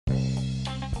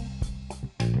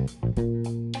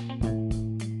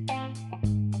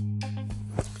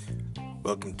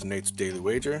Welcome to Nate's Daily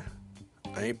Wager.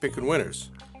 I ain't picking winners,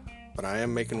 but I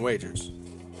am making wagers.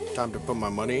 Time to put my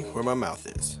money where my mouth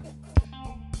is.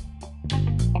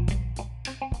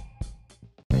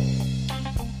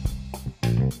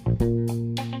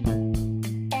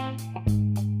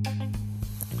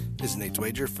 This is Nate's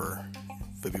Wager for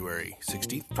February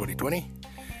 16th, 2020.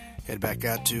 Head back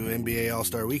out to NBA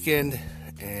All-Star Weekend,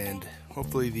 and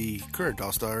hopefully the current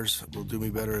All-Stars will do me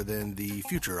better than the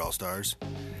future All-Stars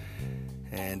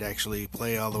and actually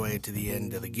play all the way to the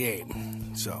end of the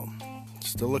game. So,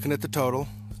 still looking at the total,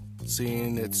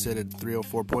 seeing it's set at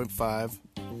 304.5.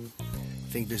 I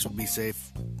think this would be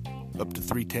safe up to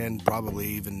 310, probably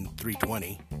even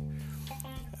 320.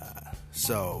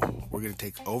 So, we're going to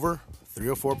take over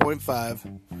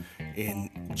 304.5 in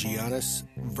Giannis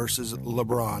versus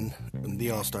LeBron in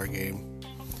the All-Star game.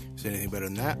 Is anything better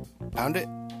than that? Pound it.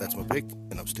 That's my pick,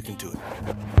 and I'm sticking to it.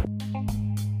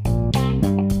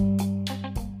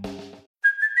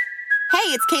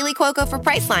 Hey, it's Kaylee Cuoco for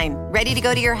Priceline. Ready to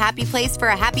go to your happy place for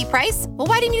a happy price? Well,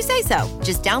 why didn't you say so?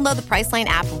 Just download the Priceline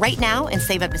app right now and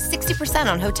save up to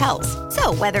 60% on hotels.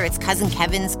 So whether it's Cousin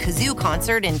Kevin's Kazoo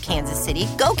Concert in Kansas City,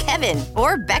 go Kevin,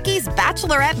 or Becky's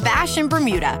Bachelorette Bash in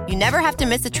Bermuda, you never have to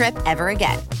miss a trip ever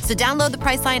again. So download the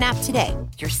Priceline app today.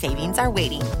 Your savings are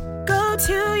waiting. Go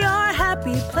to your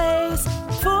happy place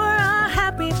for a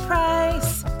happy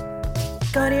price.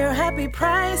 Go to your happy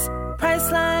price,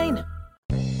 Priceline.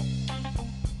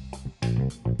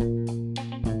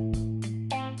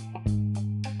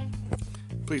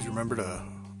 Please remember to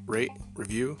rate,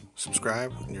 review,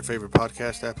 subscribe in your favorite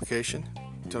podcast application.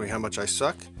 Tell me how much I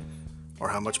suck or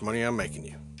how much money I'm making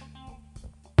you.